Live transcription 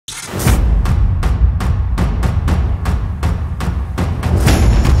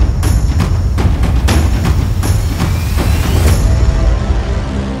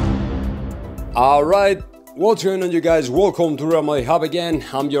All right, what's going on, you guys? Welcome to R.Madrid Hub again.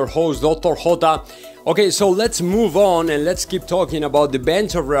 I'm your host, Dr. J. Okay, so let's move on and let's keep talking about the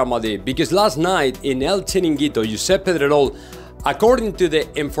bench of Real Madrid, because last night in El Chiringuito, Josep Pedrerol, according to the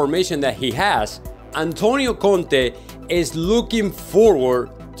information that he has, Antonio Conte is looking forward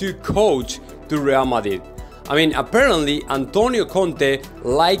to coach to Real Madrid. I mean, apparently Antonio Conte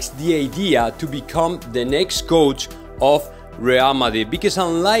likes the idea to become the next coach of Real Madrid, because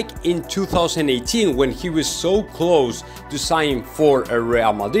unlike in 2018 when he was so close to sign for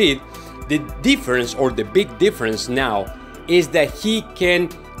Real Madrid, the difference, or the big difference now, is that he can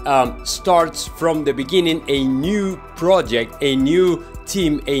start from the beginning a new project, a new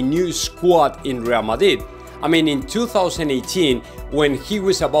team, a new squad in Real Madrid. I mean, in 2018, when he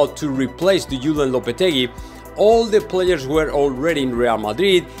was about to replace the Julen Lopetegui, all the players were already in Real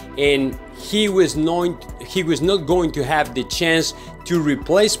Madrid, and he was not going to have the chance to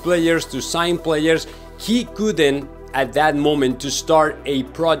replace players, to sign players. He couldn't at that moment to start a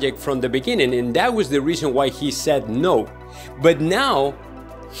project from the beginning, and that was the reason why he said no. But now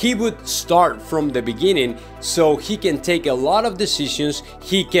he would start from the beginning, so he can take a lot of decisions,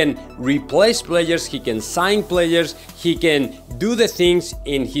 he can replace players, he can sign players, he can do the things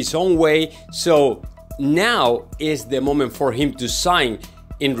in his own way. So now is the moment for him to sign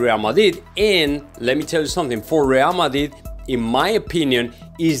in Real Madrid. And let me tell you something, for Real Madrid, in my opinion,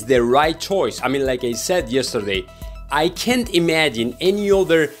 is the right choice. I mean, like I said yesterday, I can't imagine any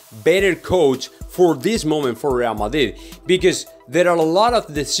other better coach for this moment for Real Madrid, because there are a lot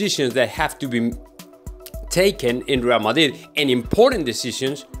of decisions that have to be taken in Real Madrid, and important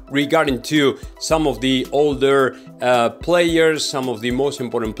decisions regarding to some of the older players, some of the most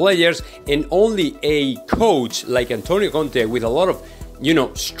important players, and only a coach like Antonio Conte with a lot of, you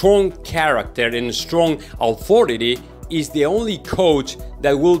know, strong character and strong authority is the only coach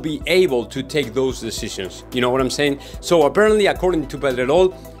that will be able to take those decisions. You know what I'm saying? So apparently, according to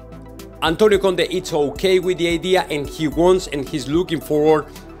Pedrerol, Antonio Conte is okay with the idea, and he wants and he's looking forward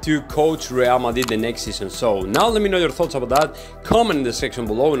to coach Real Madrid the next season. So now let me know your thoughts about that. Comment in the section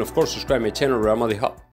below, and of course subscribe my channel, R.Madrid Hub.